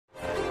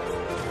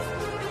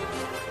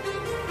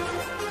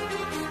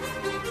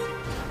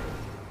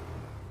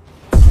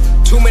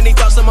many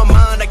thoughts on my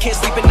mind, I can't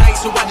sleep at night,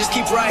 so I just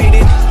keep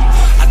writing.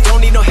 I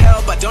don't need no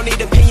help, I don't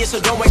need opinions,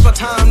 so don't waste my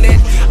time then.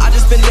 I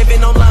just been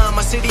living online,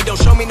 my city don't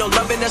show me no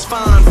love and that's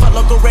fine. Fuck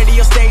local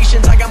radio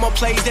stations, I got more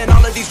plays than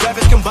all of these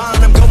rappers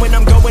combined.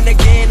 I'm going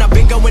again, I've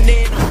been going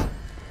in.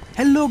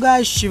 Hello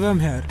guys, Shivam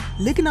hair.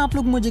 लेकिन आप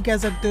लोग मुझे कह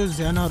सकते हो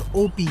Zen और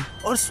OP,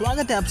 और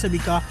स्वागत है आप सभी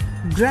का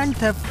ग्रैंड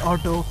थेफ्ट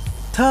ऑटो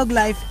थग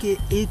लाइफ के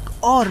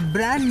एक और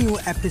ब्रांड न्यू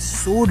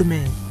एपिसोड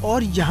में।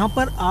 और यहाँ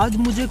पर आज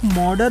मुझे एक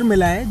मॉडर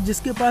मिला है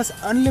जिसके पास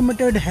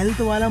अनलिमिटेड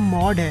हेल्थ वाला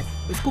मॉड है।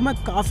 इसको मैं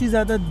काफ़ी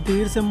ज़्यादा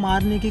देर से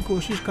मारने की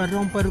कोशिश कर रहा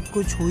हूँ पर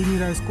कुछ हो ही नहीं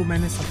रहा। इसको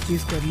मैंने सब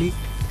चीज़ कर ली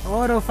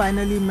और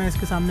फाइनली मैं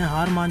इसके सामने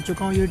हार मान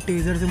चुका हूँ। ये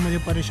टेज़र से मुझे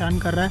परेशान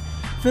कर रहा है।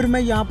 फिर मैं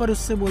यहाँ पर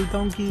उससे बोलता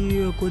हूँ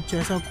कि कुछ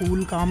ऐसा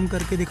कूल काम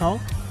करके दिखाओ,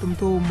 तुम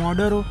तो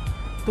मॉडर हो।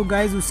 तो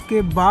गाइज़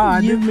उसके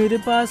बाद ये मेरे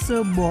पास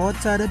बहुत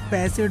सारे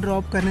पैसे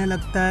ड्रॉप करने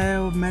लगता है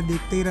और मैं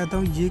देखते ही रहता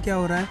हूँ ये क्या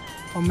हो रहा है।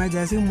 और मैं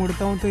जैसे ही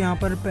मुड़ता हूँ तो यहाँ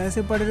पर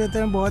पैसे पड़े रहते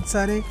हैं बहुत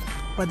सारे,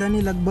 पता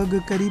नहीं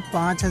लगभग करीब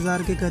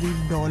 5000 के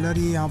करीब डॉलर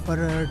ये यहाँ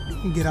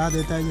पर गिरा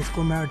देता है,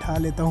 जिसको मैं उठा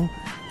लेता हूँ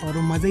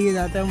और मज़ा ही आ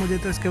जाता है मुझे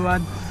तो इसके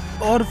बाद।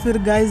 और फिर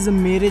गाइज़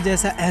मेरे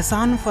जैसा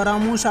एहसान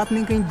फरामोश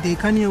आपने कहीं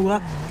देखा नहीं होगा,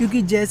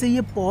 क्योंकि जैसे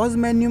ये पॉज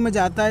मेन्यू में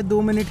जाता है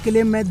 2 मिनट के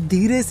लिए, मैं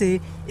धीरे से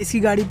इसकी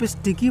गाड़ी पे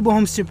स्टिकी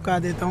बॉम्ब्स चिपका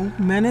देता हूँ।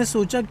 मैंने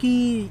सोचा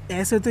कि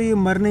ऐसे तो ये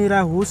मर नहीं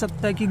रहा, हो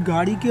सकता है कि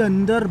गाड़ी के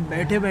अंदर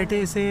बैठे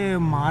बैठे इसे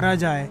मारा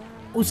जाए।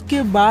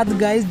 उसके बाद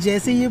गाइज़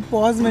जैसे ये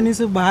पॉज मेन्यू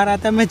से बाहर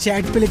आता है मैं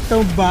चैट पे लिखता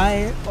हूँ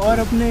बाय और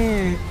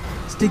अपने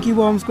स्टिकी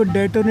बॉम्ब्स को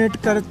डेटोनेट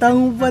करता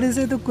हूँ, पर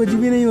इसे तो कुछ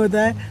भी नहीं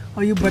होता है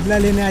और ये बदला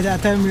लेने आ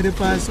जाता है मेरे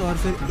पास। और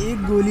फिर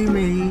एक गोली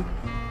में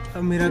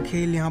ही मेरा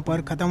खेल यहाँ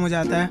पर ख़त्म हो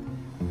जाता है।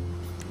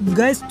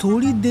 गाइस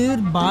थोड़ी देर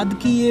बाद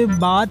की ये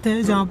बात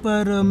है जहाँ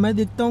पर मैं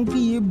देखता हूँ कि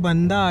ये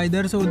बंदा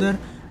इधर से उधर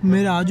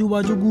मेरे आजू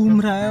बाजू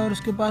घूम रहा है और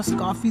उसके पास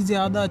काफ़ी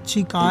ज़्यादा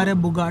अच्छी कार है,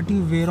 बुगाटी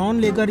वेरॉन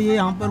लेकर ये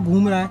यहाँ पर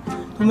घूम रहा है।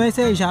 तो मैं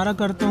इसे इशारा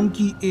करता हूँ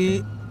कि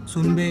ए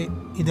सुन बे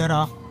इधर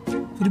आ,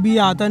 फिर भी ये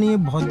आता नहीं है,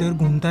 बहुत देर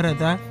घूमता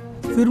रहता है।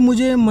 फिर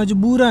मुझे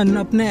मजबूरन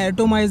अपने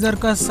एटोमाइज़र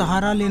का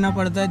सहारा लेना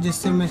पड़ता है,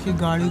 जिससे मैं इसकी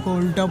गाड़ी को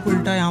उल्टा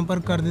पुल्टा यहाँ पर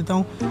कर देता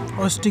हूँ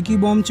और स्टिकी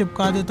बॉम्ब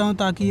चिपका देता हूँ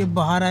ताकि ये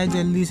बाहर आए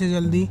जल्दी से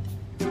जल्दी।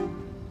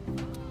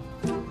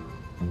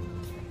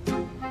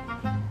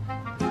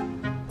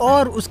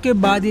 और उसके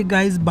बाद ये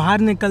गाइस बाहर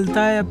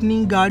निकलता है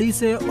अपनी गाड़ी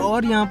से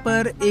और यहाँ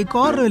पर एक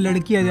और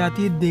लड़की आ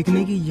जाती है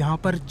देखने की यहाँ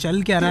पर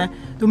चल क्या रहा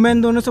है। तो मैं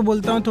इन दोनों से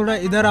बोलता हूँ थोड़ा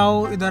इधर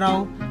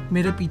आओ,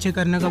 मेरे पीछे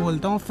करने का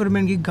बोलता हूँ। फिर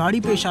मैं इनकी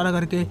गाड़ी पे इशारा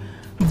करके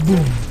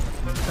बूम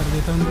कर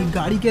देता हूँ उनकी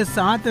गाड़ी के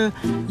साथ।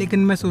 लेकिन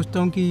मैं सोचता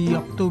हूँ कि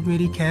अब तो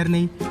मेरी खैर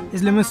नहीं,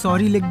 इसलिए मैं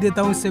सॉरी लिख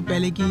देता हूँ इससे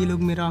पहले कि ये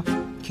लोग मेरा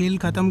खेल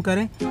ख़त्म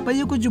करें। पर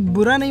ये कुछ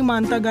बुरा नहीं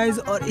मानता गाइज,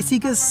 और इसी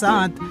के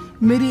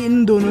साथ मेरी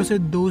इन दोनों से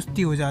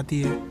दोस्ती हो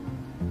जाती है।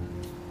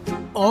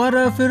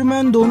 और फिर मैं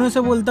उन दोनों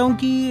से बोलता हूँ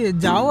कि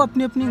जाओ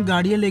अपनी अपनी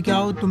गाड़ियाँ लेके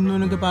आओ, तुम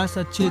दोनों के पास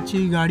अच्छी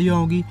अच्छी गाड़ियाँ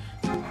होगी।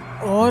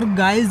 और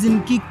गाइज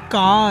इनकी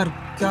कार,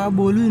 क्या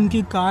बोलूँ,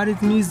 इनकी कार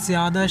इतनी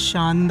ज़्यादा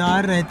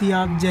शानदार रहती है।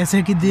 आप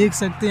जैसे कि देख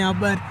सकते हैं यहाँ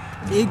पर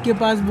एक के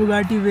पास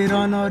बुगाटी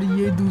वेरॉन और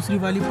ये दूसरी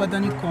वाली पता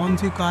नहीं कौन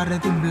सी कार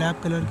रहती है ब्लैक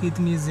कलर की,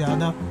 इतनी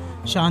ज़्यादा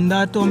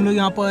शानदार। तो हम लोग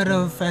यहाँ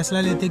पर फैसला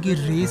लेते कि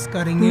रेस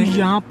करेंगे। तो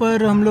यहाँ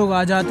पर हम लोग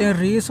आ जाते हैं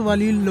रेस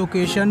वाली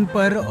लोकेशन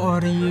पर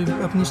और ये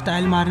अपनी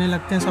स्टाइल मारने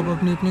लगते हैं सब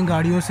अपनी अपनी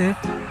गाड़ियों से।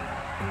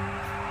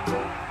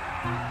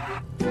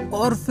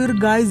 और फिर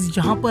गाइज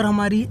यहाँ पर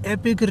हमारी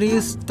एपिक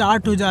रेस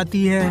स्टार्ट हो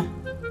जाती है।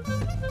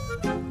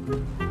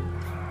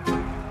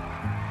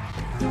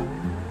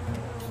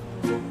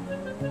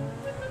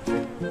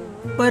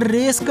 पर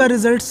रेस का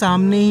रिजल्ट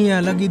सामने ही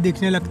अलग ही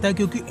दिखने लगता है,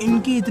 क्योंकि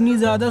इनकी इतनी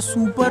ज़्यादा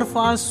सुपर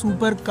फास्ट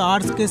सुपर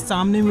कार्स के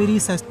सामने मेरी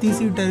सस्ती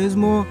सी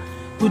टरिज्मो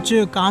कुछ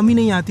काम ही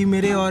नहीं आती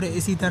मेरे, और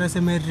इसी तरह से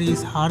मैं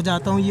रेस हार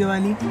जाता हूँ ये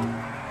वाली।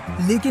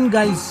 लेकिन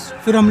गाइस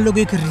फिर हम लोग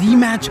एक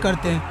रीमैच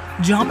करते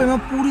हैं जहाँ पे मैं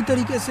पूरी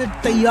तरीके से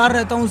तैयार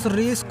रहता हूँ उस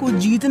रेस को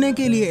जीतने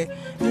के लिए।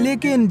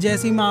 लेकिन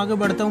जैसे ही मैं आगे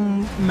बढ़ता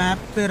हूँ मैप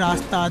पे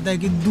रास्ता आता है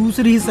कि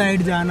दूसरी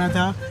साइड जाना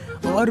था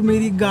और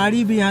मेरी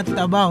गाड़ी भी यहाँ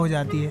तबाह हो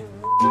जाती है।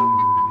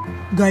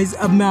 गाइज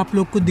अब मैं आप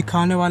लोग को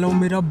दिखाने वाला हूँ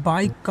मेरा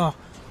बाइक का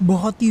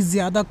बहुत ही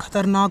ज़्यादा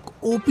खतरनाक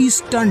OP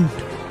stunt.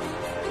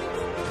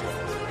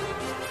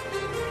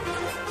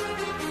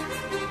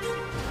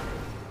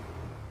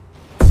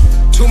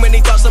 Too many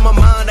thoughts on my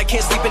mind, I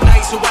can't sleep at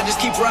night, so I just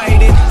keep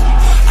writing.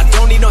 I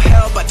don't need no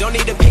help, I don't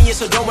need opinions,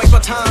 so don't waste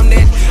my time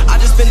then. I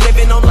just been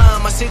living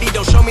online, my city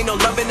don't show me no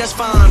love and that's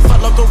fine.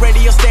 Fuck local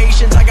radio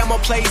stations, I got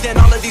more plays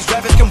than all of these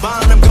rappers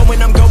combined.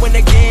 I'm going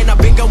again, I've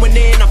been going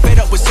in, I'm fed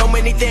up with so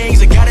many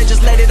things, I gotta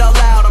just let it all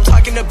out. I'm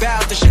talking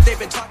about the shit they've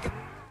been talking.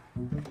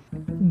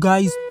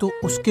 Guys तो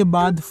उसके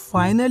बाद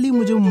finally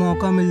मुझे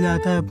मौका मिल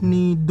जाता है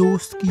अपनी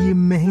दोस्त की ये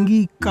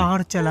महंगी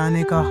कार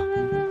चलाने का।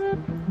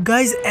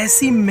 गाइस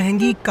ऐसी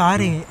महंगी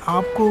कारें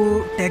आपको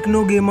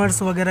टेक्नो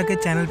गेमर्स वगैरह के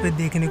चैनल पे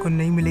देखने को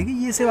नहीं मिलेगी।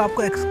 ये सिर्फ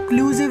आपको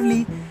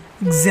एक्सक्लूसिवली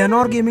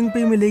ज़ेनॉर गेमिंग पे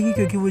ही मिलेगी,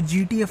 क्योंकि वो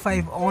GTA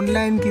 5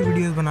 ऑनलाइन की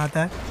वीडियोस बनाता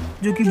है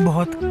जो कि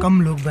बहुत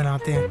कम लोग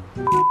बनाते हैं।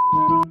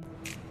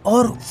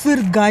 और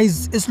फिर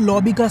गाइज इस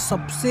लॉबी का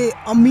सबसे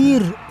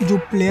अमीर जो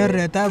प्लेयर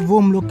रहता है वो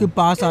हम लोग के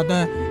पास आता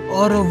है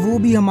और वो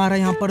भी हमारा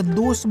यहाँ पर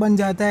दोस्त बन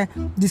जाता है,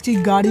 जिसकी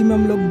गाड़ी में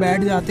हम लोग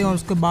बैठ जाते हैं और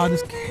उसके बाद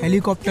उसके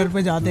हेलीकॉप्टर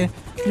पे जाते हैं,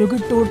 जो कि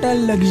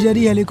टोटल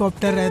लग्जरी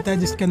हेलीकॉप्टर रहता है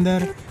जिसके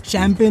अंदर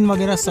शैम्पेन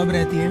वगैरह सब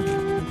रहती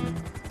है।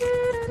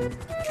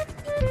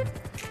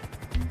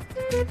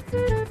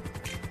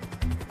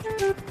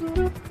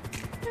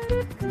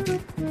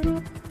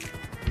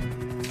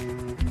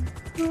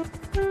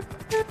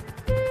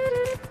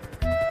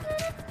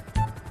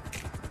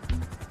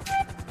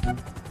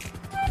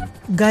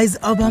 गाइज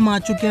अब हम आ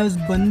चुके हैं उस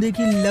बंदे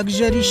की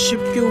लग्जरी शिप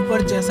के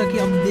ऊपर। जैसा कि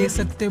आप देख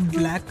सकते हैं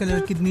ब्लैक कलर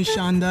कितनी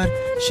शानदार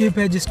शिप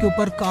है जिसके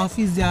ऊपर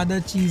काफ़ी ज़्यादा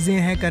चीज़ें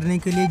हैं करने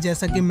के लिए,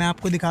 जैसा कि मैं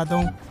आपको दिखाता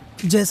हूँ।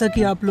 जैसा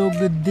कि आप लोग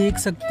देख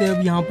सकते हैं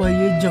अब यहाँ पर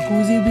ये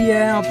जकूज़ी भी है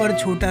यहाँ पर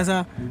छोटा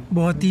सा,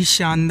 बहुत ही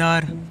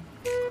शानदार।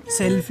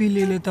 सेल्फी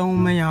ले लेता हूँ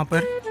मैं यहाँ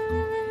पर।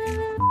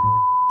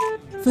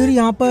 फिर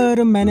यहाँ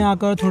पर मैंने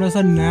आकर थोड़ा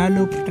सा नया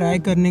लुक ट्राई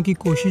करने की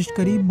कोशिश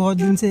करी, बहुत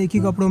दिन से एक ही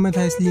कपड़ों में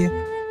था इसलिए।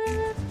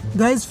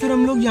 गाइज़ फिर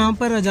हम लोग यहाँ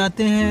पर आ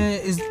जाते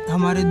हैं इस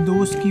हमारे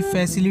दोस्त की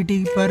फैसिलिटी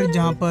पर,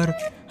 जहाँ पर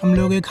हम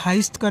लोग एक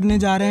हाइस्ट करने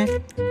जा रहे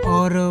हैं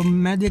और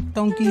मैं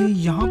देखता हूँ कि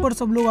यहाँ पर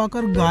सब लोग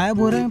आकर गायब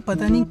हो रहे हैं,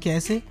 पता नहीं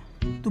कैसे,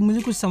 तो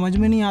मुझे कुछ समझ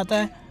में नहीं आता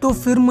है। तो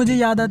फिर मुझे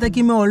याद आता है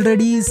कि मैं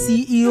ऑलरेडी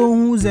CEO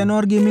हूँ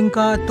जेनॉर गेमिंग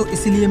का, तो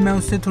इसलिए मैं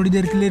उससे थोड़ी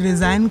देर के लिए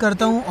रिज़ाइन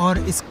करता हूँ और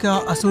इसका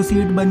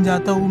एसोसिएट बन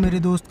जाता हूँ मेरे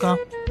दोस्त का।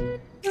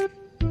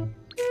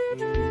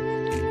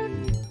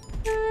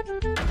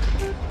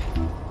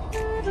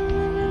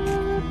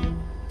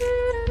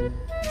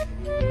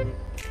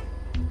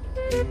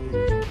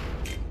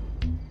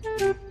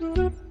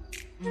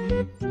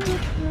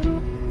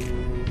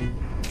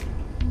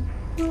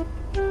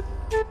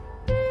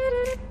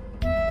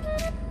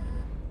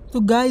 तो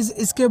गाइज़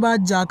इसके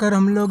बाद जाकर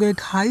हम लोग एक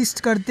हाइस्ट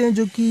करते हैं,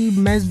 जो कि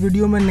मैं इस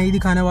वीडियो में नहीं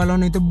दिखाने वाला हूँ,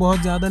 नहीं तो बहुत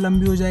ज़्यादा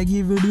लंबी हो जाएगी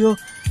ये वीडियो।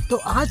 तो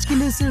आज के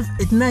लिए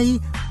सिर्फ इतना ही।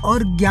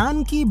 और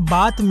ज्ञान की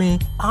बात में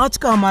आज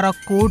का हमारा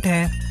कोट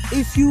है,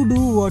 if you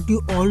do what you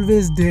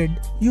always did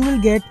you will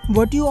get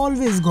what you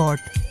always got.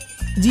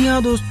 जी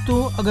हाँ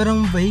दोस्तों, अगर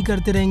हम वही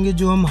करते रहेंगे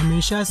जो हम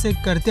हमेशा से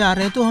करते आ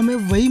रहे हैं तो हमें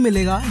वही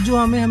मिलेगा जो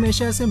हमें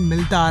हमेशा से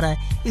मिलता आ रहा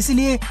है।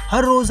 इसलिए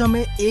हर रोज़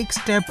हमें एक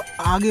स्टेप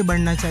आगे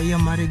बढ़ना चाहिए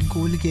हमारे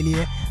गोल के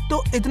लिए।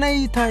 तो इतना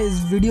ही था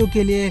इस वीडियो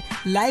के लिए।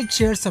 लाइक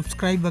शेयर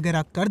सब्सक्राइब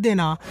वगैरह कर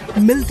देना।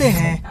 मिलते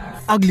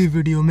हैं अगली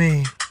वीडियो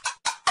में।